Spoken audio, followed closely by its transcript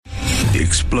The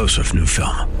explosive new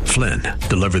film, Flynn,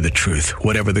 deliver the truth,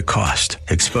 whatever the cost,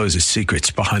 exposes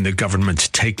secrets behind the government's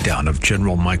takedown of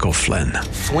General Michael Flynn.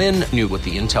 Flynn knew what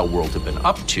the intel world had been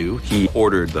up to. He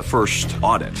ordered the first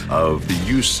audit of the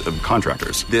use of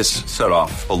contractors. This set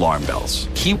off alarm bells.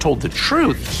 He told the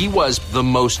truth. He was the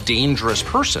most dangerous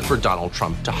person for Donald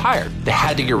Trump to hire. They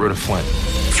had to get rid of Flynn.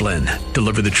 Flynn,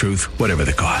 deliver the truth, whatever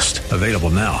the cost. Available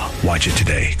now. Watch it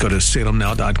today. Go to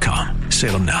salemnow.com.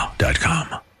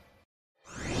 salemnow.com.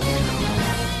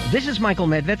 This is Michael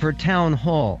Medved for Town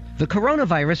Hall. The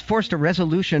coronavirus forced a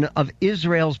resolution of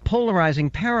Israel's polarizing,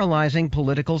 paralyzing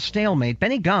political stalemate.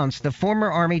 Benny Gantz, the former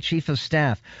Army Chief of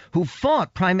Staff, who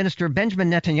fought Prime Minister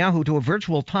Benjamin Netanyahu to a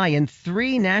virtual tie in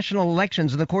 3 national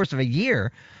elections in the course of a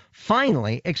year,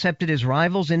 finally accepted his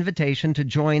rival's invitation to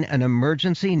join an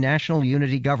emergency national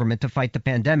unity government to fight the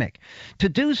pandemic. To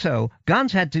do so,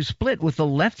 Gantz had to split with the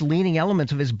left-leaning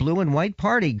elements of his blue and white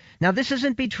party. Now, this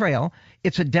isn't betrayal.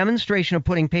 It's a demonstration of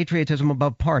putting patriotism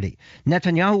above party.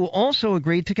 Netanyahu also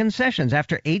agreed to concessions.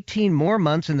 After 18 more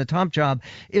months in the top job,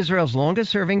 Israel's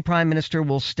longest-serving prime minister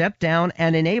will step down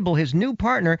and enable his new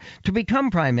partner to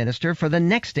become prime minister for the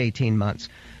next 18 months.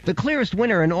 The clearest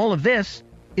winner in all of this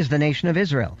is the nation of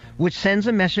Israel, which sends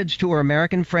a message to our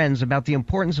American friends about the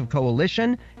importance of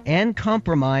coalition and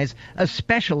compromise,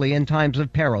 especially in times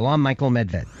of peril. I'm Michael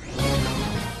Medved.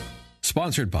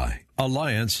 Sponsored by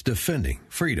Alliance Defending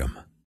Freedom.